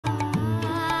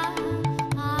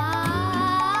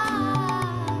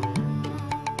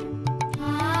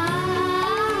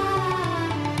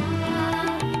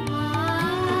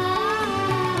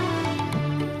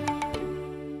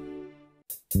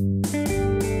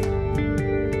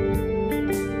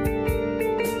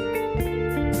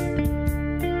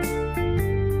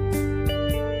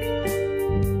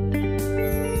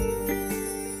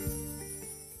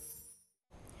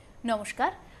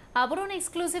নমস্কার। আবরণ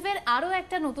এক্সক্লুসিভের আরও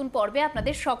একটা নতুন পর্বে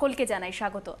আপনাদের সকলকে জানাই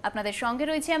স্বাগত। আপনাদের সঙ্গে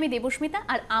রয়েছে আমি দেবস্মিতা,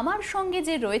 আর আমার সঙ্গে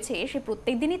যে রয়েছে সে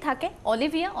প্রত্যেক দিনই থাকে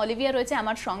অলিভিয়া। অলিভিয়া রয়েছে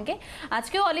আমার সঙ্গে।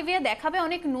 আজকেও অলিভিয়া দেখাবে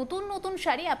অনেক নতুন নতুন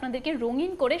শাড়ি আপনাদেরকে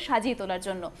রঙিন করে সাজিয়ে তোলার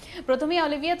জন্য। প্রথমেই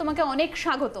অলিভিয়া, তোমাকে অনেক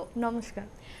স্বাগত। নমস্কার।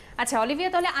 আচ্ছা অলিভিয়া,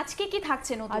 তাহলে আজকে কি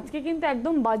থাকছে নতুন? আজকে কিন্তু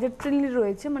একদম বাজেট ফ্রেন্ডলি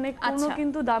রয়েছে, মানে কোনো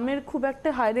কিন্তু দামের খুব একটা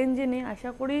হাই রেঞ্জে নেই।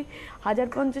 আশা করি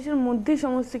 1050-এর মধ্যেই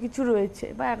সমস্ত কিছু রয়েছে,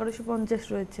 বা 1150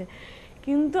 রয়েছে।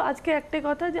 কিন্তু আজকে একটাই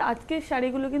কথা, যে আজকের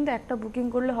শাড়িগুলো কিন্তু একটা বুকিং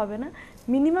করলে হবে না,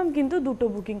 মিনিমাম কিন্তু দুটো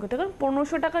বুকিং করতে, কারণ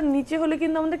 1500 টাকার নিচে হলে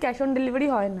কিন্তু আমাদের ক্যাশ অন ডেলিভারি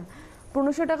হয় না।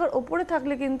 1500 টাকার ওপরে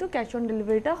থাকলে কিন্তু ক্যাশ অন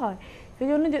ডেলিভারিটা হয়। সেই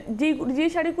জন্য যে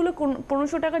শাড়িগুলো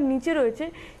 1500 টাকার নিচে রয়েছে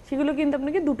সেগুলো কিন্তু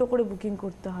আপনাকে দুটো করে বুকিং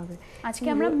করতে হবে। আজকে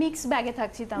আমরা মিক্স ব্যাগে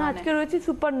থাকছি, তাহলে আজকে রয়েছে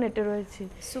সুপার নেটে রয়েছে।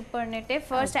 সুপার নেটে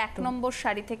ফার্স্ট 1 নম্বর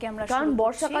শাড়ি থেকে আমরা শুরু করছি, কারণ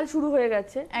বর্ষাকাল শুরু হয়ে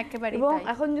গেছে একেবারে। এবং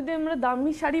এখন যদি আমরা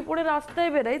দামি শাড়ি পরে রাস্তায়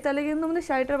বেরাই তাহলে কিন্তু আমাদের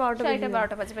শাড়িটা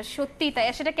 12টা বাজবে। সত্যি তাই,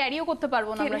 সেটা ক্যারিও করতে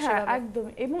পারবো না আমরা সেভাবে। একদম।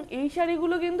 এবং এই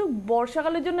শাড়িগুলো কিন্তু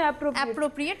বর্ষাকালের জন্য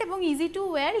অ্যাপ্রোপ্রিয়েট এবং easy to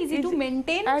wire, easy to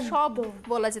maintain, সব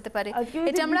বলা যেতে পারে।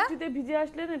 এটা আমরা ভিজে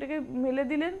আসলেন, এটাকে মেলে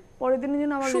দিলেন, পরের দিনের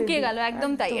জন্য আবার শুকিয়ে গেল।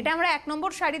 একদম তাই। এটা আমরা 1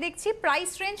 নম্বর শাড়ি দেখছি,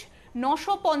 প্রাইস রেঞ্জ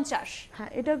 950।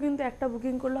 হ্যাঁ, এটাও কিন্তু একটা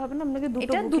বুকিং করলে হবে না, আপনাকে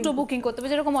দুটো বুকিং করতে হবে,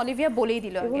 যেরকম অলিভিয়া বলেই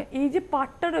দিল আগে। এই যে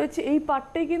পাটটা রয়েছে, এই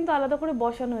পাটটাই কিন্তু আলাদা করে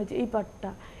বসানো হয়েছে, এই পাটটা,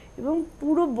 এবং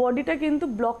পুরো বডিটা কিন্তু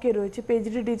ব্লকে রয়েছে,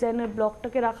 পেজরি ডিজাইনের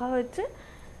ব্লকটাকে রাখা হয়েছে।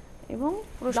 এবং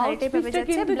পুরো শাড়িটাই পাবে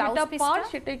যাচ্ছে, ব্লাউজ পিসটা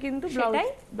সেটাই কিন্তু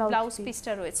ব্লাউজ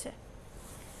পিসটা রয়েছে।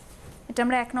 এটা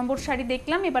আমরা 1 নম্বর শাড়ি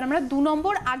দেখলাম। এবার আমরা 2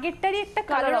 নম্বর আগেরটারই একটা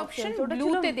কালার অপশন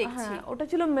ব্লুতে দেখছি। ওটা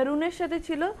ছিল মেরুনের সাথে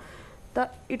ছিল, তা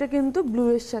এটা কিন্তু ব্লু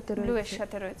এর সাথে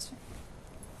রয়েছে।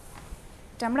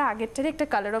 এটা আমরা আগেরটারই একটা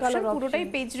কালার অপশন, পুরোটাই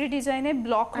পেজরি ডিজাইনে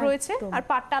ব্লক রয়েছে, আর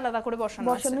পাটটা আলাদা করে বসানো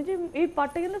আছে। এই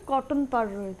পাটটা কিন্তু কটন পাড়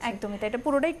রয়েছে। একদমই তাই, এটা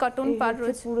পুরোটাই কটন পাড়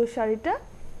রয়েছে পুরো শাড়িটা।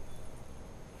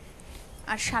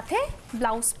 আর সাথে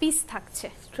ব্লাউজ পিস থাকছে,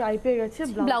 স্ট্রাইপে গেছে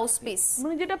ব্লাউজ পিস,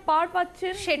 মানে যেটা পাড়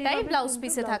পাচ্ছেন সেটাই ব্লাউজ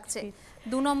পিসে থাকছে।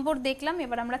 2 নম্বর দেখলাম,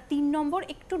 এবার আমরা 3 নম্বর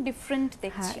একটু ডিফারেন্ট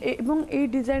দেখছি। এবং এই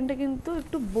ডিজাইনটা কিন্তু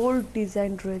একটু বোল্ড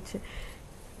ডিজাইন রয়েছে।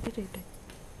 এটাই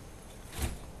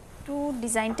একটু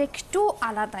ডিজাইনটা একটু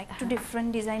আলাদা, একটু ডিফারেন্ট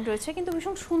ডিজাইন রয়েছে, কিন্তু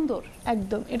ভীষণ সুন্দর।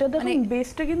 একদম। এটা দেখুন,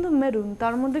 বেসটা কিন্তু মেরুন,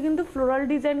 তার মধ্যে কিন্তু ফ্লোরাল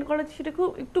ডিজাইন করা আছে, সেটা খুব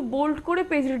একটু বোল্ড করে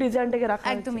পেজরি ডিজাইনটাকে রাখা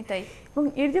আছে। একদমই তাই। এবং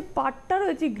এর যে পাটটা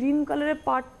রয়েছে, গ্রিন কালারের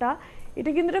পাটটা,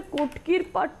 এটা কিন্তু একটা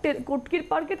কোটকির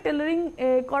পাড়কে টেলারিং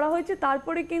করা হয়েছে,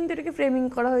 তারপরে কিন্তু এটাকে ফ্রেমিং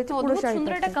করা হয়েছে। পুরো শাড়িটা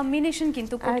সুন্দর একটা কম্বিনেশন,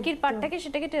 কিন্তু কোটকির পাড়টাকে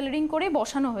সেটাকে টেলারিং করে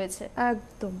বসানো হয়েছে।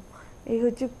 একদম। এই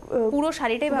হচ্ছে পুরো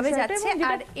শাড়িটাই ভাবে যাচ্ছে,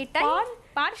 আর এটাই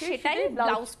পার, সেটাই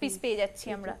ব্লাউজ পিস পেয়ে যাচ্ছি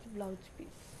আমরা। Blouse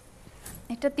piece.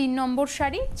 এটা 3 নম্বর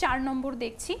শাড়ি। 4 নম্বর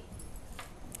দেখছি।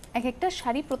 এক একটা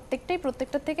শাড়ি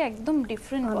প্রত্যেকটার থেকে একদম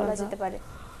ডিফারেন্ট বলা যেতে পারে।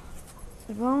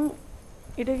 এবং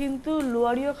এটা কিন্তু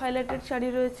লোয়ারিও হাইলাইটেড শাড়ি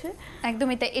রয়েছে।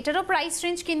 একদমই তাই। এটারও প্রাইস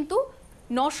রেঞ্জ কিন্তু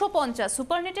 950।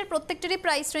 সুপার নেটের প্রত্যেকটারই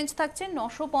প্রাইস রেঞ্জ থাকছে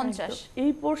 950।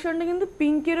 এই পোরশনটা কিন্তু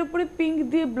পিঙ্কের উপরে পিঙ্ক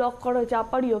দিয়ে ব্লক করা হয়েছে,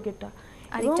 আপার ইয়োকেটা।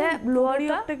 আর এটা লোয়ার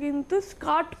ইয়োকটা কিন্তু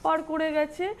স্কার্ট পার করে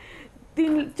গেছে,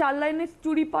 3-4 লাইনের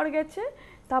চুড়ি পার গেছে,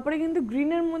 তারপরে কিন্তু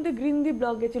গ্রিনের মধ্যে গ্রিন দিয়ে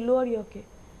ব্লক গেছে লোয়ার ইয়োকে।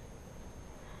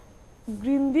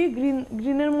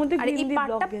 গ্রিনের মধ্যে গ্রিন দিয়ে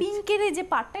ব্লক গেছে। পিঙ্কের যে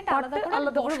পার্টটা আলাদা করে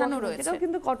বসানো রয়েছে, এটাও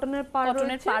কিন্তু কটনের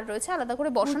পাড় রয়েছে আলাদা করে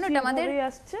বসানো। এটা আমাদের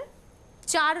আসছে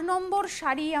 4 নম্বর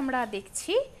শাড়ি আমরা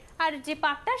দেখছি, আর যে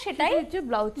পার্টটা সেটাই হচ্ছে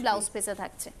ব্লাউজ পিসে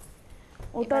থাকছে।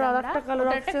 ওটার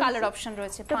আরেকটা কালার অপশন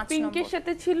রয়েছে 5 নম্বর। পিঙ্কের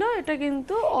সাথে ছিল, এটা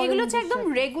কিন্তু এগুলো হচ্ছে একদম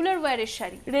রেগুলার ওয়্যারের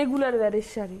শাড়ি।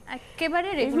 একেবারে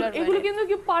রেগুলার। এগুলো কিন্তু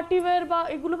কি পার্টি ওয়্যার বা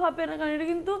এগুলো ভাবে না, কারণ এটা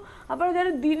কিন্তু আবার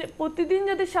যারা প্রতিদিন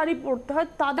যাদের শাড়ি পরতে হয়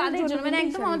তাদের জন্য, মানে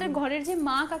একদম আমাদের ঘরের যে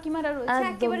মা কাকিমারা রয়েছে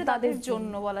একেবারে তাদের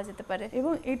জন্য বলা যেতে পারে।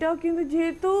 এবং এটাও কিন্তু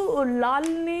যেহেতু লাল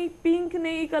নেই, পিঙ্ক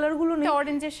নেই, এই কালারগুলো নেই,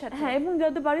 অরেঞ্জের সাথে। হ্যাঁ, এবং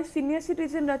যাদের বাড়ির সিনিয়র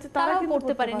সিটিজেন আছে তারা কিন্তু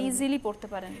পরতে পারেন, ইজিলি পরতে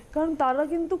পারেন, কারণ তারা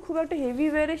কিন্তু খুব একটা হেভি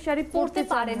ওয়্যারের শাড়ি পরতে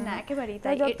পারেন না। একেবারেই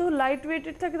তাই। যত লাইট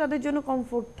ওয়েটেড থাকে তাদের জন্য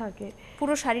কমফোর্ট থাকে।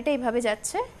 পুরো শাড়িটা এইভাবে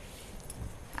যাচ্ছে,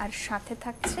 আর সাথে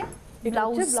থাকছে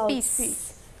ব্লাউজ পিস।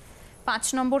 5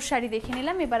 নম্বর শাড়ি দেখে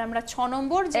নিলাম। এবার আমরা 6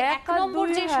 নম্বর, যে 1 নম্বর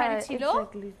যে শাড়ি ছিল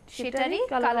সেটারই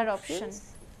কালার অপশন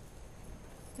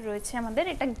রয়েছে আমাদের।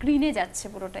 এটা গ্রিনে যাচ্ছে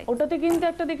পুরোটাই। ওটাতে কিন্তু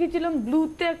একটা দেখিয়েছিলাম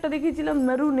ব্লুতে, একটা দেখিয়েছিলাম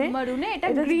মেরুনে, এটা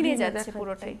গ্রিনে যাচ্ছে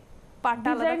পুরোটাই। পাটটা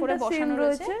আলাদা করে বসানো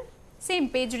রয়েছে, সেম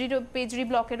পেজরি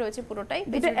ব্লকে রয়েছে পুরোটাই।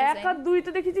 যেটা 1 আর 2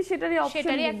 তে দেখেছি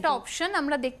সেটারই একটা অপশন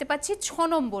আমরা দেখতে পাচ্ছি 6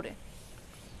 নম্বরে।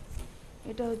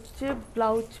 এটা হচ্ছে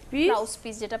ব্লাউজ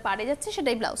পিস যেটা পাড়ে যাচ্ছে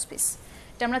সেটাই ব্লাউজ পিস।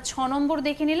 এটা আমরা 6 নম্বর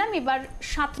দেখে নিলাম। এবার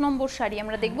 7 নম্বর শাড়ি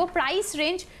আমরা দেখব। Price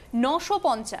range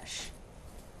 950।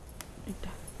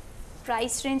 এটা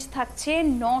প্রাইস রেঞ্জ থাকছে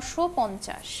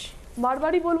 950।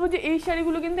 বারবারই বলবো যে এই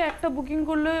শাড়িগুলো কিন্তু একটা বুকিং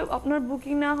করলে আপনার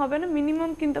বুকিং না হবে না,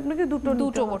 মিনিমাম কিন্তু আপনাকে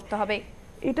দুটো করতে হবে।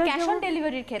 এটা ক্যাশ অন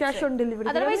ডেলিভারির ক্ষেত্রে, ক্যাশ অন ডেলিভারি,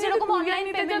 আদারওয়াইজ যেরকম অনলাইন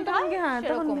পেমেন্ট হয়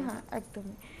সেরকম, হ্যাঁ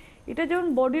একদমই। এটা যেমন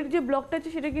বডির যে ব্লকটা আছে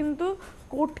সেটা কিন্তু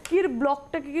কটকির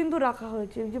ব্লকটাকে কিন্তু রাখা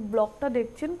হয়েছে, যে ব্লকটা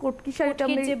দেখছেন কটকি শাড়িটা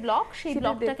আমরা যে ব্লক, সেই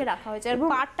ব্লকটাকে রাখা হয়েছে, আর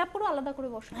পার্টটা পুরো আলাদা করে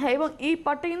বসানো। হ্যাঁ, এবং এই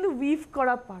পার্টটা কিন্তু উইভ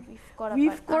করা পার্ট,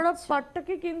 উইভ করা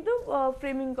পার্টটাকে কিন্তু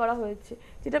ফ্রেমিং করা হয়েছে,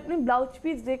 যেটা আপনি ব্লাউজ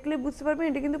পিস দেখলে বুঝতে পারবেন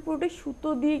এটা কিন্তু পুরোটাই সুতো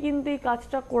দিয়ে কিন্তু এই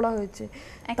কাজটা করা হয়েছে।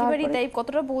 একেবারেই তাই,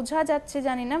 কতটা বোঝা যাচ্ছে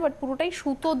জানি না, বাট পুরোটাই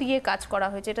সুতো দিয়ে কাজ করা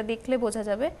হয়েছে, এটা দেখলে বোঝা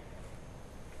যাবে,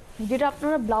 যেটা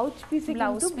আপনারা ব্লাউজ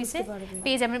পিসে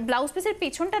পেয়ে যাবেন। ব্লাউজ পিসের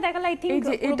পেছনটা দেখালে আই থিংক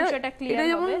পুরোটা ক্লিয়ার হবে। এটা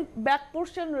যেমন ব্যাক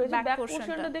পোরশন রয়েছে, ব্যাক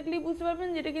পোরশনটা দেখলেই বুঝতে পারবেন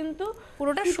যেটা কিন্তু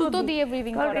পুরোটা সুতো দিয়ে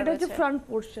উইভিং করা রয়েছে। এটা হচ্ছে ফ্রন্ট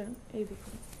পোরশন। এই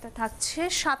দেখুন, এটা থাকছে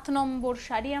 7 নম্বর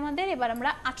শাড়ি আমাদের। এবার আমরা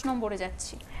 8 নম্বরে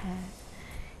যাচ্ছি। হ্যাঁ,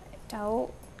 এটাও,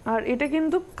 আর এটা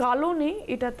কিন্তু কালো নেই,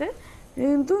 এটাতে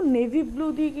কিন্তু নেভি ব্লু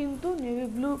দিয়ে, কিন্তু নেভি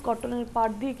ব্লু কটনের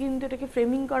পাড় দিয়ে কিন্তু এটাকে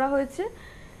ফ্রেমিং করা হয়েছে।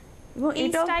 এবং এই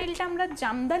স্টাইলটা আমরা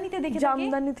জামদানিতে দেখে থাকি,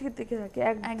 জামদানি থেকে দেখে থাকি,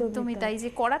 একদমই তাই, যে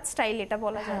করাত স্টাইল এটা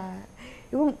বলা যায়।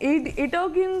 এবং এটাও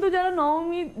কিন্তু যারা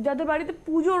নবমী, যাদের বাড়িতে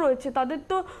পুজো রয়েছে, তাদের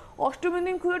তো অষ্টমীর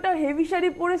দিন খুব একটা হেভি শাড়ি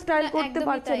পরে স্টাইল করতে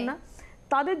পারছেন না,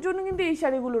 তাদের জন্য কিন্তু এই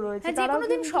শাড়িগুলো রয়েছে। তারা কোনো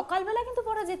দিন সকালবেলা কিন্তু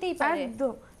পরা যেতেই পারে,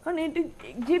 একদম, কারণ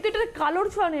যেহেতু এটা কালোর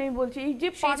ছোঁয়া নেই, আমি বলছি এই যে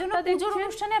পাটটা পুজোর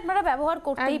অনুষ্ঠানে আপনারা ব্যবহার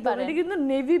করতেই পারেন। এটা কিন্তু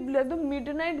নেভি ব্লু, একদম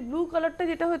মিডনাইট ব্লু কালারটা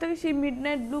যেটা হয়ে থাকে, সেই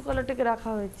মিডনাইট ব্লু কালারটাকে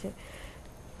রাখা হয়েছে।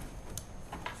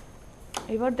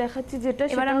 এবার দেখাচ্ছি যেটা,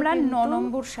 এবার আমরা 9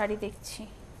 নম্বর শাড়ি দেখছি।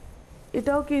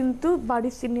 এটাও কিন্তু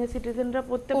বাড়ির সিনিয়র সিটিজেনরা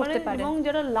পড়তে পারে, এবং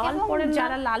যারা লাল পরেন না,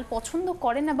 যারা লাল পছন্দ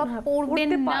করেন না বা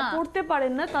পড়তে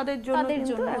পারেন না, তাদের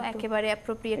জন্য একেবারে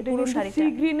অ্যাপ্রোপ্রিয়েট পুরো শাড়িটা। সি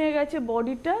গ্রিনে গেছে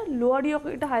বডিটা, লোয়ারই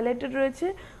এটা হাইলাইটেড রয়েছে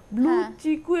ব্লু,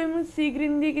 চিকু এবং সি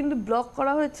গ্রিন দিয়ে কিন্তু ব্লক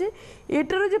করা হয়েছে।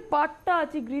 এটারও যে পার্টটা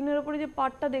আছে গ্রিনের উপরে, যে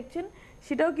পার্টটা দেখছেন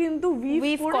সেটাও কিন্তু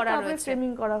উইভ করা রয়েছে,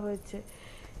 ফ্রেমিং করা হয়েছে।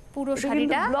 পুরো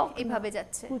শাড়িটা এভাবে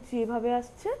যাচ্ছে, কুচি এভাবে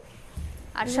আসছে,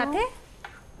 আর সাথে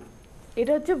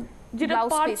এটা হচ্ছে যেটা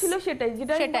পার্ট ছিল সেটাই,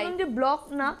 যেটা বললাম যে ব্লক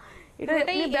না, এটা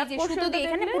এই যে সুতো দিয়ে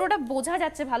এখানে পুরোটা বোঝা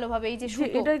যাচ্ছে ভালোভাবে, এই যে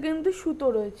সুতো, এটা কিন্তু সুতো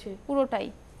রয়েছে পুরোটাই।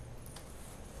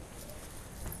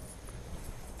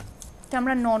 তো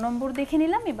আমরা 9 নম্বর দেখে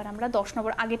নিলাম, এবার আমরা 10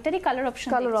 নম্বর আগেরটারই কালার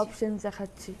অপশন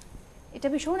দেখাচ্ছি। এটা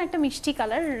ভীষণ একটা মিষ্টি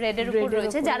কালার, রেডের উপর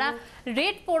রয়েছে, যারা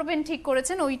রেড পরবেন ঠিক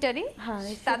করেছেন ওইটারই,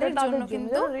 তাদের জন্য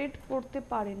কিন্তু রেড পরতে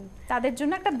পারেন, তাদের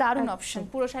জন্য একটা দারুণ অপশন।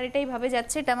 পুরো শাড়িটাই ভাবে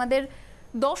যাচ্ছে। এটা আমাদের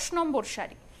 10 নম্বর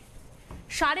শাড়ি,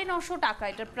 950 টাকা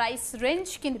এটার প্রাইস রেঞ্জ,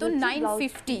 কিন্তু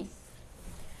 950।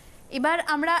 এবার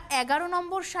আমরা 11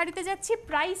 নম্বর শাড়িতে যাচ্ছি,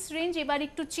 প্রাইস রেঞ্জ এবার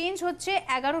একটু চেঞ্জ হচ্ছে,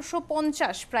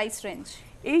 1150 প্রাইস রেঞ্জ।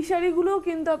 এই শাড়িগুলো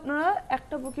কিন্তু আপনারা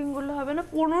একটা বুকিং করলে হবে না,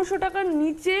 1500 টাকার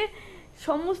নিচে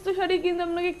সমস্ত শাড়ি কিন্তু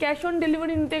আপনাকে ক্যাশ অন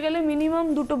ডেলিভারি নিতে গেলে মিনিমাম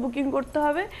 2টো বুকিং করতে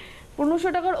হবে। 1500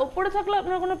 টাকার ওপরে থাকলে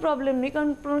আপনার কোনো প্রবলেম নেই, কারণ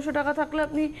 1500 টাকা থাকলে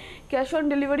আপনি ক্যাশ অন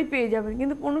ডেলিভারি পেয়ে যাবেন,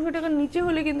 কিন্তু 1500 টাকার নিচে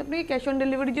হলে কিন্তু আপনাকে ক্যাশ অন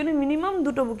ডেলিভারির জন্য মিনিমাম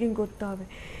 2টো বুকিং করতে হবে।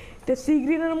 এটা সি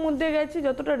গ্রিনের মধ্যে গেছে,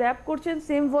 যতটা র‍্যাপ করছেন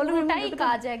সেম ভলিউম,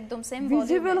 কাজ একদম সেম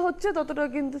ভিজিবল হচ্ছে, ততটা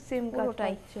কিন্তু সেম কাজ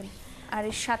পাচ্ছেন। আর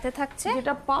এর সাথে থাকছে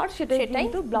যেটা পার্ট, সেটাই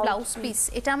কিন্তু ব্লাউজ পিস।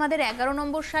 এটা আমাদের 11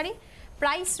 নম্বর শাড়ি,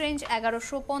 প্রাইস রেঞ্জ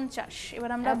 1150।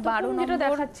 এবার আমরা 12 নম্বর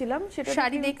দেখাচ্ছিলাম, সেটা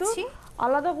শাড়ি দেখছি,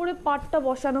 আলাদা করে পাটটা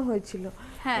বসানো হয়েছিল।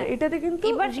 হ্যাঁ, এটাতে কিন্তু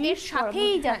এবার এর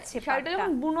সাথেই যাচ্ছে, শাড়িটা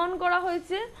যখন বুনন করা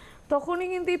হয়েছে তখনই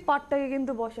কিন্তু এই পাটটাকে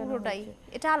কিন্তু বসানো হয়েছে,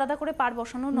 এটা আলাদা করে পাট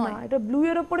বসানো নয়। এটা ব্লু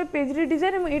এর উপরে পেজরি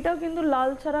ডিজাইন, এবং এটাও কিন্তু লাল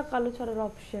ছাড়া কালো ছাড়ার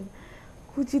অপশন,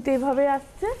 কুচিতে এভাবে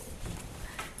আসছে,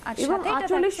 আর সাথে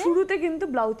আঁচলের শুরুতে কিন্তু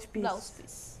ব্লাউজ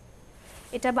পিস।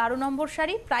 এটা 12 নম্বর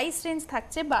শাড়ি, প্রাইস রেঞ্জ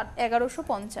থাকছে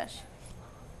 1150।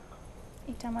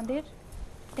 এটা আমাদের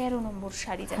 13 নম্বর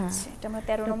শাড়ি যাচ্ছে। এটা আমরা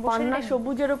 13 নম্বর শাড়ি, পান্না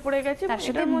সবুজের উপরে গেছে,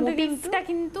 এটার মধ্যে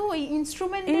কিন্তু ওই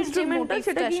ইনস্ট্রুমেন্টের যে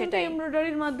মোটিভটা, সেটা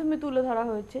এমব্রয়ডারির মাধ্যমে তুলে ধরা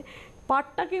হয়েছে।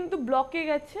 পাটটা কিন্তু ব্লকে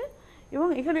গেছে, এবং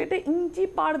এখানে এটা ইঞ্চি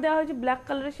পাড় দেওয়া হয়েছে ব্ল্যাক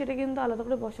কালারের, সেটা কিন্তু আলাদা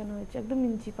করে বসানো হয়েছে, একদম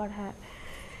ইঞ্চি পাড়। হ্যাঁ,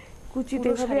 কুচিতে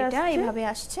এভাবে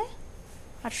আসছে,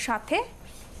 আর সাথে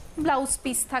ব্লাউজ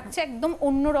পিস থাকছে, একদম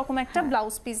অন্য রকম একটা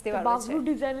ব্লাউজ পিস দেওয়া আছে, বাগরু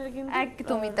ডিজাইনের, কিন্তু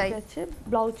একদমই তাই আছে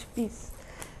ব্লাউজ পিস।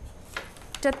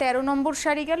 এটা 13 নম্বর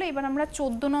শাড়ি গেল। এবার আমরা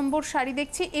 14 নম্বর শাড়ি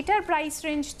দেখছি। এটার প্রাইস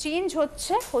রেঞ্জ চেঞ্জ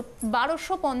হচ্ছে,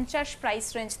 1250 প্রাইস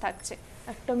রেঞ্জ থাকছে।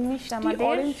 একটা মিষ্টি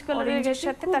অরেঞ্জ কালারের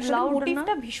সাথে তার সাথে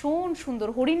মোটিভটা ভীষণ সুন্দর,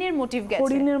 হরিণের মোটিভ গেছে,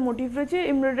 হরিণের মোটিভ রয়েছে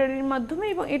এমব্রয়ডারির মাধ্যমে।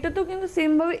 এবং এটাতেও কিন্তু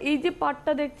সেম ভাবে এই যে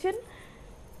পাটটা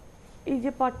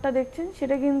দেখছেন,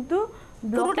 সেটা কিন্তু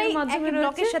ব্লকের মাধ্যমে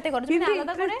ব্লকের সাথে করা, কিন্তু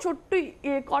আলাদা করে ছোট্ট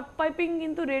কট পাইপিং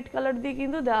কিন্তু রেড কালার দিয়ে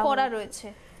কিন্তু দেওয়া করা রয়েছে,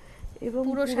 এবং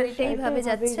পুরো শাড়িটা এইভাবে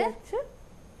যাচ্ছে।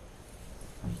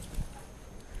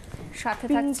 সাথে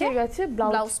থাকছে গেছে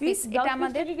ব্লাউজ পিস। এটা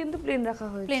আমাদের কিন্তু প্লেন রাখা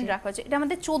হয়েছে, প্লেন রাখা হয়েছে। এটা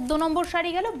আমাদের 14 নম্বর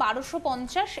শাড়ি গেল,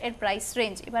 1250 এর প্রাইস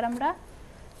রেঞ্জ। এবার আমরা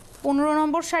 15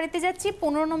 নম্বর শাড়িতে যাচ্ছি।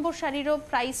 15 নম্বর শাড়িরও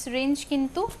প্রাইস রেঞ্জ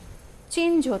কিন্তু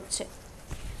চেঞ্জ হচ্ছে।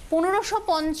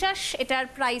 1550 এটার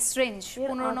প্রাইস রেঞ্জ।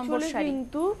 15 নম্বর শাড়ি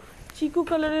কিন্তু চিকু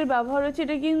কালারের ব্যবহার হয়েছে,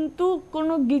 এটা কিন্তু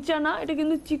কোনো গিচা না, এটা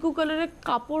কিন্তু চিকু কালারের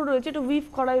কাপড় রয়েছে, এটা উইভ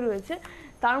করাই রয়েছে,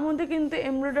 তার মধ্যে কিন্তু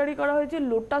এমব্রয়ডারি করা হয়েছে,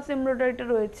 লোটাস এমব্রয়ডারিটা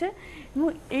রয়েছে এবং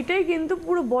এটাই কিন্তু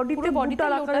পুরো বডিতে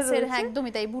বুটার আকারে রয়েছে। হ্যাঁ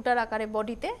একদমই তাই, বুটার আকারে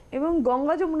বডিতে। এবং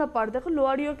গঙ্গা যমুনা পাড় দেখো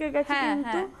লোয়ার ইয়োকে গেছে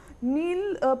কিন্তু নীল,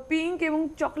 পিঙ্ক এবং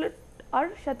চকলেট, আর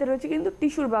সাথে রয়েছে কিন্তু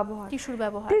টিস্যুর ব্যবহার।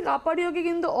 ঠিক আপার ইয়োকে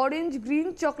কিন্তু অরেঞ্জ, গ্রিন,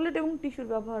 চকলেট এবং টিস্যুর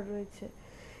ব্যবহার রয়েছে।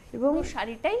 এবং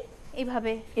শাড়িটাই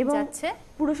এইভাবে যাচ্ছে,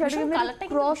 পুরো শাড়ির মধ্যে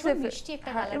ক্রস এফেক্ট,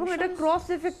 এবং এটা ক্রস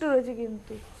এফেক্ট রয়েছে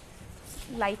কিন্তু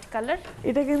লাইট কালার।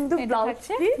 এটা কিন্তু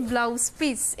ব্লাউজ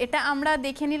পিস। এটা আমরা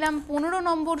দেখে নিলাম 15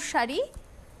 নম্বর শাড়ি।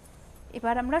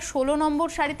 এবার আমরা 16 নম্বর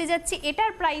শাড়িতে যাচ্ছি।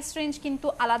 এটার প্রাইস রেঞ্জ কিন্তু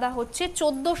আলাদা হচ্ছে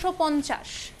 1450।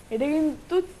 এটা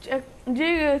কিন্তু যে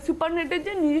সুপারনেটের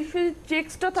যে নিজস্ব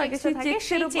চেকসটা থাকে সেই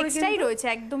চেকসের উপরে চেকসটাই রয়েছে,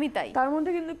 একদমই তাই। তার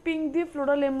মধ্যে কিন্তু পিঙ্ক দিয়ে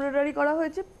ফ্লোরাল এমব্রয়ডারি করা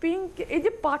হয়েছে। পিঙ্ক এই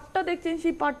যে পাটটা দেখছেন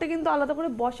সেই পাটটা কিন্তু আলাদা করে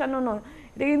বসানো নয়,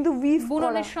 এটা কিন্তু উইভ করা,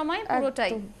 বুননের সময়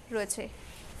পুরোটাই রয়েছে।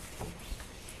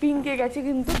 পিঙ্কে গেছে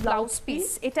কিন্তু ব্লাউজ পিস।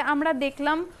 এটা আমরা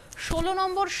দেখলাম 16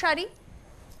 নম্বর শাড়ি।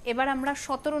 এবার আমরা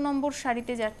 17 নম্বর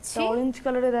শাড়িতে যাচ্ছি। অরেঞ্জ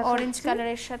কালারে দেখাচ্ছি, অরেঞ্জ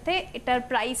কালারের সাথে। এটার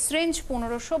প্রাইস রেঞ্জ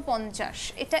 1550।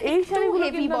 এটা এই শাড়িগুলো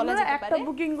হেভি বলা যেতে পারে, একটা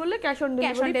বুকিং করলে ক্যাশ অন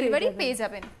ডেলিভারি পেয়ে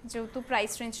যাবেন, যেহেতু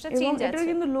প্রাইস রেঞ্জটা চেঞ্জ আছে। এটা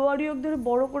কিন্তু লোয়ার ইয়োক ধরে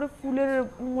বড় করে ফুলের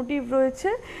মোটিভ রয়েছে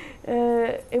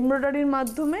এমব্রয়ডারির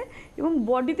মাধ্যমে, এবং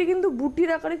বডিতে কিন্তু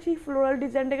বুটির আকারে সেই ফ্লোরাল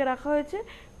ডিজাইনটাকে রাখা হয়েছে।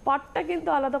 পাটটা কিন্তু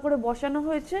আলাদা করে বসানো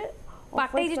হয়েছে,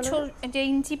 পাটটাই যে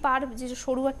ইঞ্চি পার, যে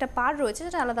সরু একটা পার রয়েছে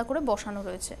সেটা আলাদা করে বসানো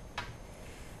রয়েছে।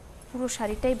 পুরো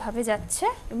শাড়িটাই ভাবে যাচ্ছে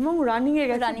এবং রানিং এ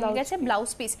গেছে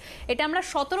ব্লাউজ পিস। এটা আমরা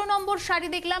 17 নম্বর শাড়ি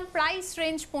দেখলাম, প্রাইস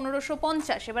রেঞ্জ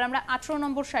 1550। এবার আমরা 18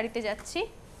 নম্বর শাড়িতে যাচ্ছি।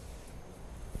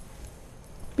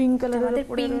 পিঙ্ক কালারের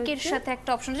উপরে পিঙ্কের সাথে একটা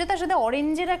অপশন আছে, তার সাথে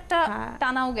অরেঞ্জের একটা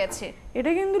টানাও গেছে।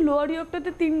 এটা কিন্তু লোয়ার ইয়োকটাতে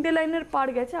 3টে লাইনের পার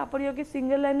গেছে, আপার ইয়োকে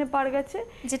সিঙ্গেল লাইনে পার গেছে।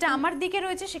 যেটা আমার দিকে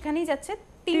রয়েছে সেখানেই যাচ্ছে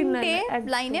 3টে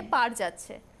লাইনে পার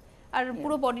যাচ্ছে, আর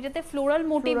পুরো বডিটাতে ফ্লোরাল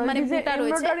মোটিভ মানে বুটা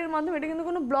রয়েছে এমব্রয়ডারির মাধ্যমে। এটা কিন্তু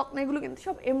কোনো ব্লক না, এগুলো কিন্তু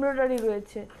সব এমব্রয়ডারি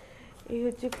রয়েছে। এই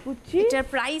হচ্ছে কুচি। এটার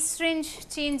প্রাইস রেঞ্জ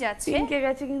চেঞ্জ আছে, পিঙ্কে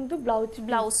গেছে কিন্তু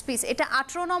ব্লাউজ পিস। এটা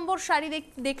 18 নম্বর শাড়ি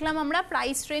দেখলাম আমরা,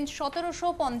 প্রাইস রেঞ্জ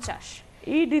 1750।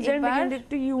 এই ডিজাইনটা কিন্তু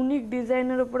একটু ইউনিক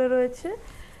ডিজাইনের উপরে রয়েছে,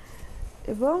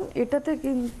 এবং এটাতে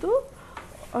কিন্তু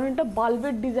অনেকটা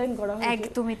বালবেট ডিজাইন করা হয়েছে।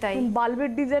 একদমই তাই,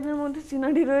 বালবেট ডিজাইনের মধ্যে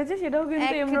সিনারি রয়েছে, সেটাও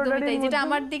কিন্তু এমব্রয়ডারি, যেটা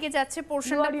আমার দিকে যাচ্ছে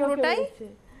পোরশনটা পুরোটাই।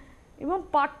 এবং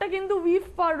পাটটা কিন্তু উইভ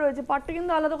পার রয়েছে, পাটটা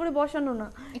কিন্তু আলাদা করে বসানো না,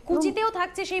 কুচিতেও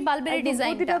থাকছে সেই বালবের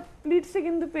ডিজাইনটা, প্রতিটা প্লিটসে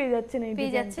কিন্তু পেয়ে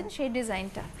যাচ্ছেন সেই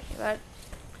ডিজাইনটা। এবার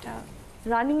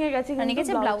রানিং এ গেছে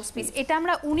ব্লাউজ পিস। এটা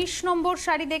আমরা 19 নম্বর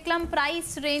শাড়ি দেখলাম, প্রাইস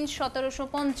রেঞ্জ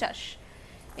 1750।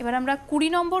 এবার আমরা 20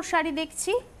 নম্বর শাড়ি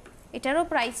দেখছি, এটারও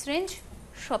প্রাইস রেঞ্জ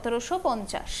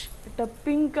 1750। এটা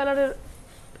পিঙ্ক কালারের,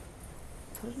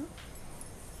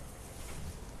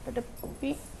 এটা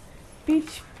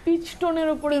পিচ টোনের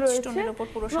উপরে রয়েছে।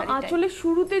 আসলে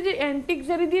শুরুতে যে অ্যান্টিক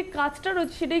জারি দিয়ে কাজটা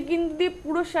রয়েছে সেটাই কিন্তু দিয়ে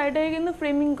পুরো শাড়িটাকে কিন্তু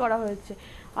ফ্রেমিং করা হয়েছে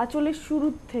আঁচলের শুরু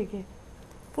থেকে।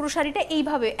 পুরো শাড়িটা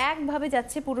এইভাবে একভাবে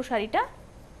যাচ্ছে পুরো শাড়িটা,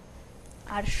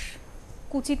 আর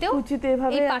কুচিতে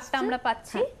এভাবে এই পাটটা আমরা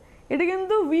পাচ্ছি। এটা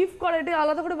কিন্তু উইভ করা, এটা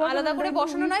আলাদা করে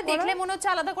বসানো নয়, দেখলে মনে হচ্ছে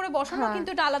আলাদা করে বসানো, কিন্তু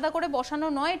এটা আলাদা করে বসানো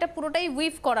নয়, এটা পুরোটাই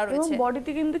উইভ করা রয়েছে। এবং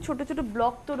বডিতে কিন্তু ছোট ছোট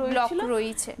ব্লক তো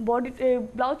রয়েছে। বডি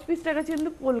ব্লাউজ পিসটা গেছে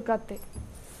কিন্তু কলকাতাতে।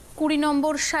 20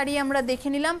 নম্বর শাড়ি আমরা দেখে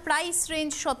নিলাম, প্রাইস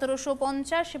রেঞ্জ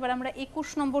 1750। এবার আমরা 21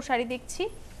 নম্বর শাড়ি দেখছি।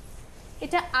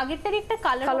 এটা আগেরটারই একটা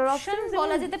কালার অপশন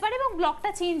বলা যেতে পারে, এবং ব্লকটা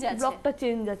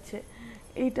চেঞ্জ আছে।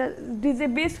 এইটা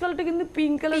বেস কালারটা কিন্তু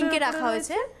পিঙ্ক কালারে রাখা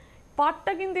হয়েছে।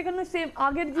 পাটটা কিন্তু এখানে সেম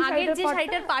আগের যে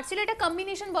শাড়িটার পাট ছিল, এটা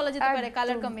কম্বিনেশন বলা যেতে পারে,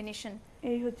 কালার কম্বিনেশন।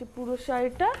 এই হচ্ছে পুরো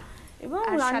শাড়িটা, এবং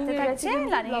সাথে থাকছে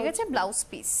লাইনিং এ গেছে ব্লাউজ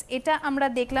পিস। এটা আমরা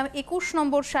দেখলাম 21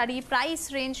 নম্বর শাড়ি, প্রাইস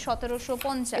রেঞ্জ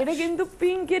 1750। এটা কিন্তু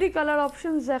পিঙ্কেরই কালার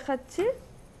অপশন দেখাচ্ছে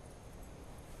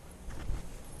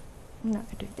না,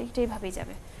 এটাই ভাবেই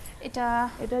যাবে। এটা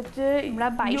হচ্ছে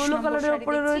ইয়েলো কালারের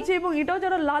উপরে রয়েছে, এবং এটাও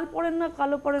যারা লাল পরেন না,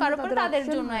 কালো পরেন না তাদের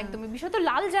জন্য একদমই, বিশেষত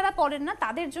লাল যারা পরেন না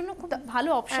তাদের জন্য খুব ভালো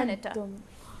অপশন এটা।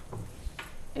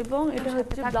 এবং এটা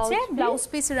হচ্ছে ব্লাউজ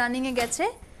পিস রানিং এ গেছে।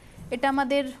 এটা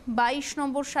আমাদের 22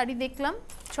 নম্বর শাড়ি দেখলাম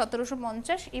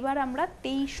 1750। এবার আমরা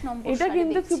 23 নম্বর শাড়ি দেখছি। এটা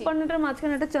কিন্তু সুপারনেটের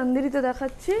মাঝখানে একটা চান্দেরিতে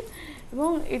দেখাচ্ছি,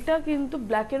 এবং এটা কিন্তু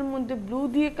ব্ল্যাকের মধ্যে ব্লু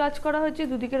দিয়ে কাজ করা হয়েছে,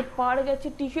 দুদিকের পাড় গেছে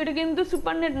টিস্যু। এটা কিন্তু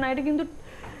সুপারনেট না, এটা কিন্তু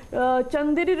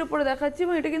চান্দেরির উপরে দেখাচ্ছি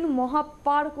এবং এটা কিন্তু মহা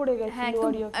পার করে গেছে। হ্যাঁ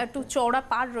একটু চওড়া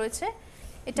পার রয়েছে।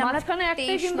 এটা মাঝখানে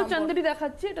একটাই কিন্তু চান্দেরি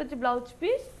দেখাচ্ছি, এটা হচ্ছে ব্লাউজ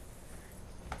পিস।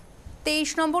 23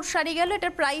 নম্বর শাড়ি গেল,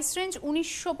 এটার প্রাইস রেঞ্জ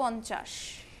 1950।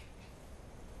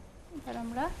 এবার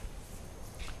আমরা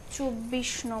 24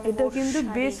 নম্বর, এটা কিন্তু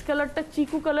বেস কালারটা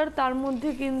চিকু কালার, তার মধ্যে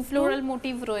কিন্তু ফ্লোরাল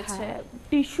মোটিভ রয়েছে,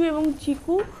 টিস্যু এবং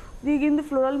চিকু দিয়ে কিন্তু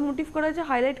ফ্লোরাল মোটিভ করা হয়েছে,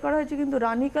 হাইলাইট করা হয়েছে কিন্তু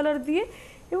রানী কালার দিয়ে।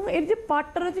 এবং এর যে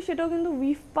পার্টটা রয়েছে সেটাও কিন্তু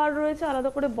উইফ পার রয়েছে, আলাদা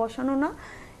করে বসানো না,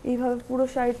 এইভাবে পুরো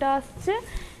শাড়িটা আসছে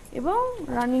এবং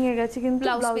রানিং এ গেছে কিন্তু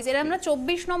ব্লাউজ পিস। এর আমরা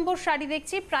 24 নম্বর শাড়ি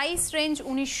দেখছি, প্রাইস রেঞ্জ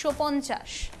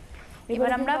 1950।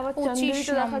 এবার আমরা 25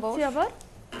 নম্বর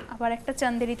আবার একটা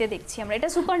চান্দেরিতে দেখছি আমরা। এটা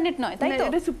সুপার নেট নয় তাই তো?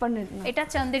 এটা সুপার নেট না, এটা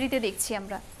চান্দেরিতে দেখছি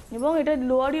আমরা। এবং এটা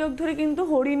লোয়ার ইয়োক ধরে কিন্তু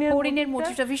হরিণের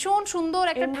মোটিভটা ভীষণ সুন্দর,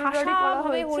 একটা ঠাসা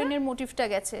ভাবে হরিণের মোটিভটা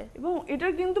গেছে। এবং এটা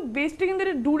কিন্তু বেসটা কিন্তু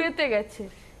এটা ডুরেতে গেছে,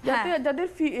 যাতে যাদের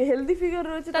হেলদি ফিগার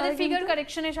রয়েছে তাদের ফিগার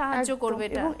কারেকশনে সাহায্য করবে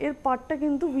এটা। এবং এর পার্টটা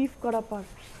কিন্তু উইভ করা পার্ট,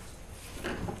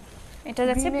 এটা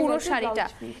যাচ্ছে পুরো শাড়িটা।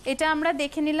 এটা আমরা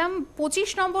দেখে নিলাম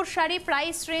 25 নম্বর শাড়ি,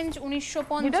 প্রাইস রেঞ্জ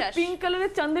 1950। এটা পিঙ্ক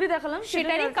কালারের চান্দেরি দেখালাম,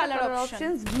 সেটারই কালার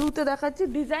অপশন ব্লুতে দেখাচ্ছি,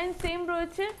 ডিজাইন সেম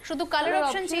রয়েছে, শুধু কালার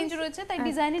অপশন চেঞ্জ রয়েছে, তাই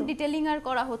ডিজাইনের ডিটেইলিং আর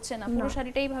করা হচ্ছে না, পুরো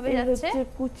শাড়িটাই ভাবে যাচ্ছে।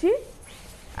 কুচি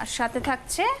আর সাথে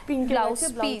থাকছে ব্লাউজ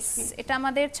পিস। এটা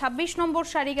আমাদের 26 নম্বর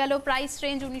শাড়ি গেল, প্রাইস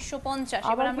রেঞ্জ 1950।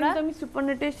 এবার আমি সুপার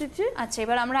নেটে এসেছি। আচ্ছা,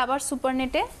 এবার আমরা আবার সুপার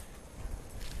নেটে।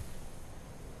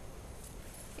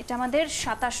 এটা আমাদের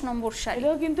 27 নম্বর শাড়ি।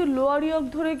 এটাও কিন্তু লোয়ার ইয়োক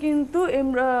ধরে কিন্তু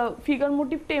ফিগার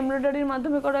মোটিভটা এমব্রয়ডারির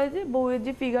মাধ্যমে করা হয়েছে, বউয়ের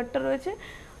যে ফিগারটা রয়েছে।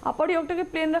 আপার ইয়োকটাকে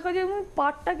প্লেন রাখা হয়েছে এবং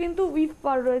পার্টটা কিন্তু উইভ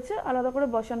পার রয়েছে, আলাদা করে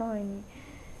বসানো হয়নি।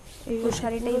 এই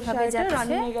শাড়িটা এইভাবে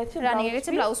যাচ্ছে, রানিং এ গেছে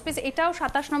ব্লাউজ পিস। এটাও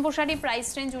 27 নম্বর শাড়ি, প্রাইস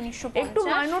রেঞ্জ 1950। একটু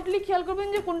মাইনরলি খেয়াল করবেন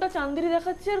যে কোনটা চান্দেরি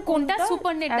দেখাচ্ছে আর কোনটা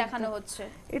সুপার নেট দেখানো হচ্ছে।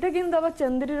 এটা কিন্তু আবার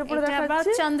চান্দেরির উপরে দেখাচ্ছে, এটা আবার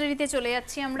চান্দেরিতে চলে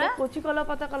যাচ্ছি আমরা। কচি কলা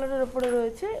পাতা কালারের উপরে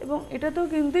রয়েছে এবং এটা তো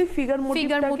কিন্তু ফিগার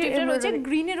মোটিভটা রয়েছে,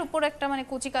 গ্রিনের উপর একটা মানে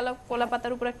কচি কলা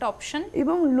পাতার উপর একটা অপশন।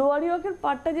 এবং লোয়ার ইয়োকের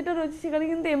পার্টটা যেটা রয়েছে সেখানে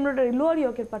কিন্তু এমব্রয়ডারি, লোয়ার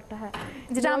ইয়োকের পার্টটা হ্যাঁ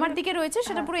যেটা আমার দিকে রয়েছে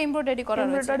সেটা পুরো এমব্রয়ডারি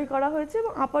করা হয়েছে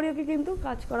এবং আপার ইয়োকে কিন্তু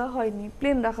কাজ করা হয়নি,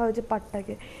 প্লেন রাখা হয়েছে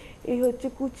পার্টটাকে। এই হচ্ছে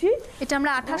কুচি। এটা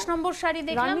আমরা 28 নম্বর শাড়ি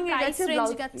দেখলাম, প্রাইস রেঞ্জ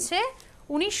যাচ্ছে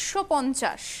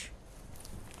 1950।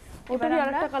 ওটারই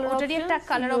একটা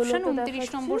কালার অপশন 29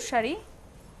 নম্বর শাড়ি।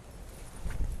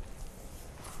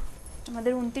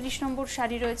 আমাদের 29 নম্বর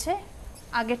শাড়ি রয়েছে,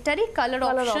 আগেরটারই কালার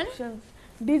অপশন,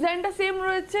 ডিজাইনটা সেম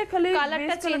রয়েছে, খালি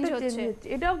কালারটা চেঞ্জ হচ্ছে।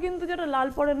 এটাও কিন্তু যারা লাল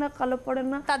পড়ে না, কালো পড়ে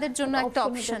না, তাদের জন্য একটা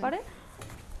অপশন পারে।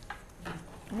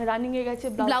 রানিং এ গেছে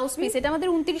ব্লাউজ পিস। এটা আমাদের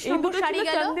 29 নম্বর শাড়ি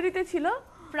গেল, চান্দেরিতে ছিল,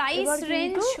 প্রাইস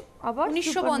রেঞ্জ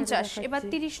 1950। এবার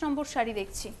 30 নম্বর শাড়ি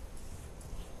দেখছি।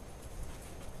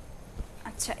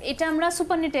 আচ্ছা, এটা আমরা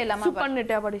সুপার নেটে এলাম, সুপার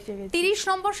নেটে আবার এসে গেছে। 30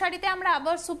 নম্বর শাড়িতে আমরা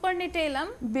আবার সুপার নেটে এলাম।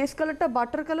 বেস কালারটা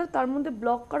বাটার কালার, তার মধ্যে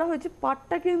ব্লক করা হয়েছে,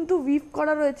 পার্টটা কিন্তু উইভ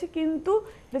করা রয়েছে, কিন্তু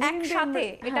একসাথে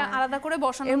এটা আলাদা করে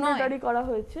বসানো নয়, এমব্রয়ডারি করা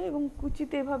হয়েছে এবং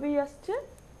কুচিতে এভাবেই আসছে।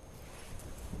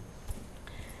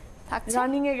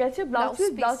 রানিং এ গেছে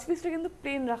ব্লাউজ পিসটা কিন্তু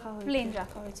প্লেন রাখা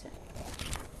হয়েছে।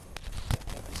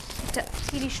 এটা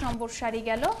 30 নম্বর শাড়ি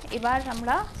গেল। এবার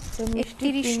আমরা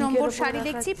 31 নম্বর শাড়ি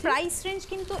দেখছি, প্রাইস রেঞ্জ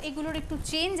কিন্তু এগুলোর একটু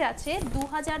চেঞ্জ আছে,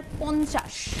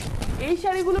 2050। এই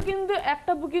শাড়িগুলো কিন্তু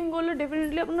একটা বুকিং করলে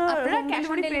ডেফিনেটলি আপনারা ক্যাশ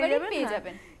অন ডেলিভারি পেয়ে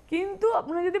যাবেন, কিন্তু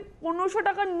আপনারা যদি 1500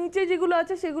 টাকার নিচে যেগুলো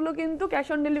আছে সেগুলো কিন্তু ক্যাশ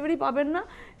অন ডেলিভারি পাবেন না,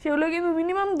 সেগুলো কিন্তু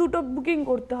মিনিমাম 2টো বুকিং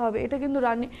করতে হবে। এটা কিন্তু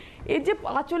রানি, এই যে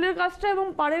আঁচলের কাজটা এবং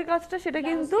পাড়ের কাজটা সেটা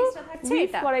কিন্তু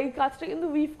উইভ করা, এই কাজটা কিন্তু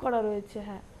উইভ করা রয়েছে।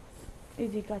 হ্যাঁ, এই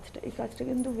যে কাজটা, এই কাজটা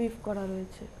কিন্তু উইভ করা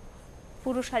রয়েছে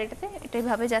পুরো শাড়িটাতে, এটাই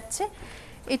ভাবে যাচ্ছে।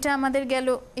 এটা আমাদের গেল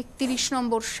 31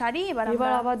 নম্বর শাড়ি। এবার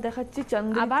আবার দেখাচ্ছি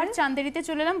চান্দেরি, আবার চান্দেরিতে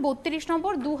চলে এলাম, 32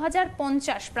 নম্বর,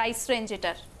 2050 প্রাইস রেঞ্জ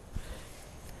এটার।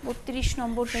 32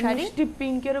 নম্বর শাড়ি মিষ্টি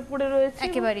পিঙ্কের উপরে রয়েছে,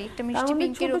 একেবারে একটা মিষ্টি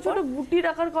পিঙ্কের উপর ছোট বুটির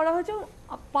আকার করা হয়েছে।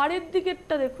 পাড়ের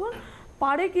দিকেরটা দেখুন,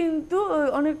 পাড়ে কিন্তু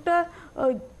অনেকটা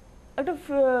একটা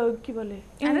কি বলে,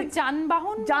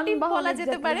 যানবাহন বলা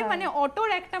যেতে পারে, মানে অটোর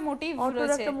একটা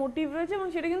মোটিভ রয়েছে এবং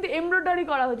সেটা কিন্তু এমব্রয়ডারি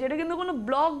করা হয়েছে। এটা কিন্তু কোনো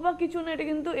ব্লক বা কিছু না, এটা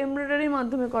কিন্তু এমব্রয়ডারির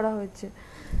মাধ্যমে করা হয়েছে।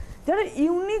 যারা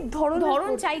ইউনিক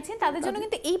ধরন চাইছেন তাদের জন্য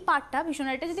কিন্তু এই পার্টটা ভীষণ,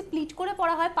 এটা যদি প্লিট করে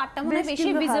পরা হয় পার্টটা মনে হয় বেশি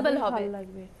ভিজিবল হবে।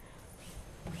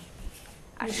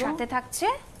 আর সাথে থাকছে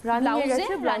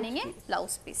রানিং এ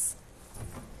ব্লাউজ পিস।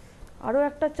 আরো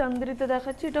একটা চান্দেরিতে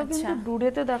দেখাচ্ছি, এটাও কিন্তু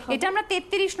ডুরেতে দেখাবো। এটা আমরা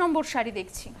 33 নম্বর শাড়ি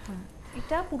দেখছি।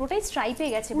 এটা পুরোটাই স্ট্রাইপে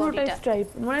গেছে, বডিটা স্ট্রাইপ,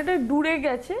 মানে এটা ডুরে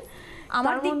গেছে।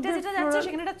 আমার দিকটা যেটা যাচ্ছে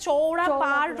সেখানে একটা চওড়া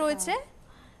পাড় রয়েছে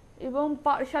এবং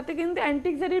সাথে কিন্তু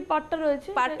অ্যান্টিক জারির পাড়টা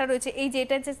রয়েছে। এই যে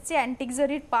এটা হচ্ছে অ্যান্টিক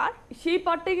জারির পাড়, সেই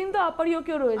পাড়টাই কিন্তু আপার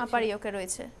ইয়োকে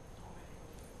রয়েছে।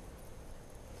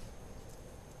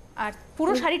 আর আর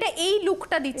পুরো শাড়িটা এই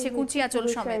লুকটা দিচ্ছে কুচি আঁচল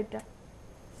সমেত।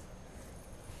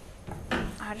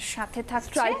 আর সাথে থাকছে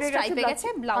স্ট্রাইপে গেছে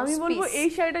ব্লাউজ পিস। আমি বলবো এই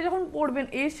শাড়িটা যখন পরবেন,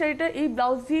 এই শাড়িটা এই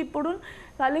ব্লাউজ দিয়ে পরুন,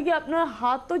 তাহলে কি আপনার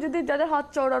হাতও যদি যাদের হাত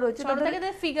চওড়া রয়েছে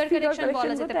তাদের ফিগার কালেকশন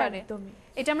বলা যেতে পারে।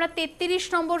 এটা আমরা 33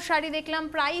 নম্বর শাড়ি দেখলাম,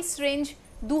 প্রাইস রেঞ্জ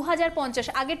 2050।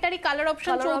 আগেরটারই কালার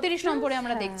অপশন 34 নম্বরে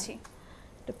আমরা দেখছি।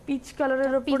 এটা পিচ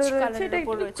কালারের উপরে রয়েছে, এটা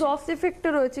একটু ক্রস এফেক্টে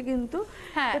রয়েছে কিন্তু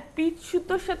হ্যাঁ পিচ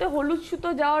সুতোর সাথে হলুদ সুতো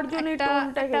যাওয়ার জন্য এই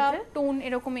টোনটা গেছে, টোন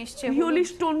এরকম এসছে, ভিওলিশ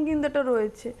টোন কিন্তু এটা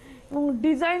রয়েছে এবং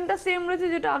ডিজাইনটা সেম রয়েছে,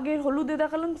 যেটা আগে হলুদে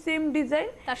দেখালাম সেম ডিজাইন,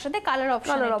 তার সাথে কালার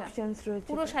অপশনস রয়েছে।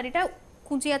 পুরো শাড়িটা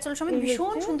কুচি আঁচল সমেত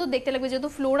ভীষণ সুন্দর দেখতে লাগবে, যেহেতু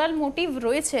ফ্লোরাল মোটিভ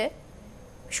রয়েছে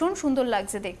ভীষণ সুন্দর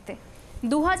লাগছে দেখতে।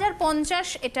 2050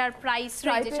 এটার প্রাইস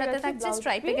রেঞ্জের সাথে থাকছে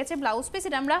স্ট্রাইপে গেছে ব্লাউজ পিস।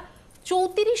 এটা আমরা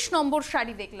 34 নম্বর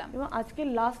শাড়ি দেখলাম এবং আজকে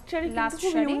লাস্ট শাড়ি কিন্তু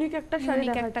খুব ইউনিক একটা শাড়ি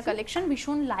দেখাচ্ছি, একটা কালেকশন,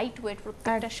 ভীষণ লাইট ওয়েট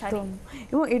প্রত্যেকটা শাড়ি,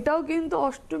 এবং এটাও কিন্তু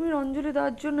অষ্টমীর অঞ্জলি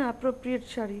দেওয়ার জন্য অ্যাপ্রোপ্রিয়েট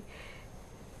শাড়ি,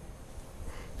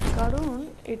 কারণ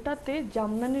এটাতে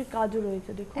জামদানির কাজও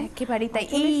রয়েছে। দেখুন একেবারেই তাই,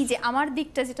 এই যে আমার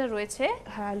দিকটা যেটা রয়েছে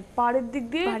হ্যাঁ পাড়ের দিক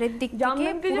দিয়ে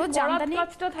পুরো জামদানি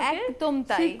কাজটা থাকে একদম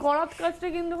তাই, সেই করাত কাজটা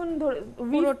কিন্তু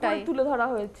পুরোটাই তুলে ধরা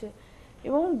হয়েছে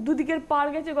এবং দুদিকের পাড়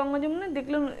গেছে গঙ্গা যমুনা,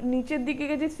 দেখলাম নিচের দিকে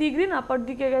গেছে সি গ্রিন, আপার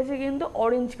দিকে গেছে কিন্তু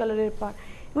অরেঞ্জ কালারের পাড়।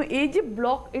 এবং এই যে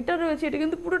ব্লক এটা রয়েছে, এটা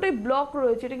কিন্তু পুরোটাই ব্লক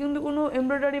রয়েছে, এটা কিন্তু কোনো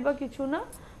এমব্রয়ডারি বা কিছু না।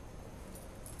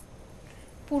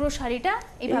 পুরো শাড়িটা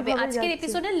এইভাবে আজকের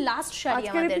এপিসোডের লাস্ট শাড়ি,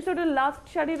 আজকের এপিসোডের লাস্ট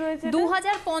শাড়ি রয়েছে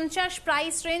 2050,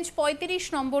 প্রাইস রেঞ্জ 35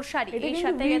 নম্বর শাড়ি। এর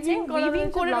সাথে গেছে উইভিং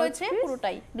করে রয়েছে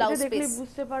পুরোটাই ব্লাউজ পিস, দেখলে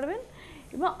বুঝতে পারবেন।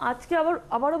 এবং আজকে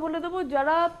আবারও বলে দেবো,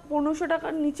 যারা 1500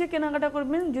 টাকার নিচে কেনাকাটা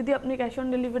করবেন, যদি আপনি ক্যাশ অন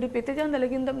ডেলিভারি পেতে চান তাহলে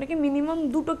কিন্তু আপনাকে মিনিমাম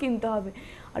দুটো কিনতে হবে।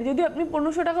 আর যদি আপনি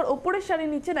 1500 টাকার ওপরের শাড়ি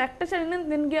নিচ্ছেন, একটা শাড়ি নেন,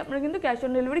 দেন গিয়ে আপনার কিন্তু ক্যাশ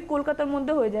অন ডেলিভারি কলকাতার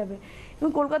মধ্যে হয়ে যাবে।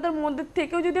 এবং কলকাতার মধ্যে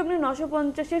থেকেও যদি আপনি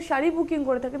 950-এর শাড়ি বুকিং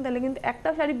করে থাকেন, তাহলে কিন্তু একটা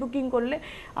শাড়ি বুকিং করলে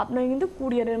আপনাকে কিন্তু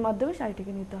কুরিয়ারের মাধ্যমে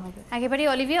শাড়িটিকে নিতে হবে। একেবারে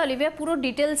অলিভিয়া পুরো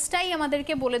ডিটেলসটাই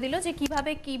আমাদেরকে বলে দিল যে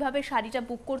কিভাবে শাড়িটা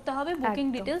বুক করতে হবে, বুকিং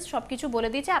ডিটেলস সবকিছু বলে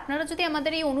দিয়েছে। আপনারা যদি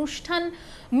আমাদের এই অনুষ্ঠান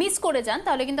মিস করে যান,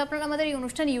 তাহলে কিন্তু আপনারা আমাদের এই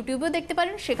অনুষ্ঠান ইউটিউবেও দেখতে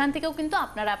পারেন, সেখান থেকেও কিন্তু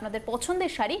আপনারা আপনাদের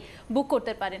পছন্দের শাড়ি বুক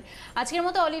করতে পারেন। আজকের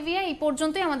মতো অলিভিয়া এই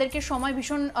পর্যন্তই, আমাদেরকে সময়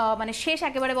ভীষণ মানে শেষ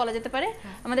একেবারে বলা যেতে পারে,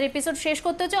 আমাদের এপিসোড শেষ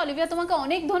করতে হচ্ছে। অলিভিয়া তোমাকে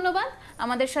অনেক ধন্যবাদ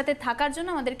আমাদের সাথে থাকার জন্য,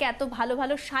 আমাদেরকে এত ভালো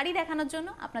ভালো শাড়ি দেখানোর জন্য।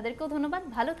 আপনাদেরকেও ধন্যবাদ,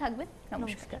 ভালো থাকবেন,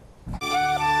 নমস্কার।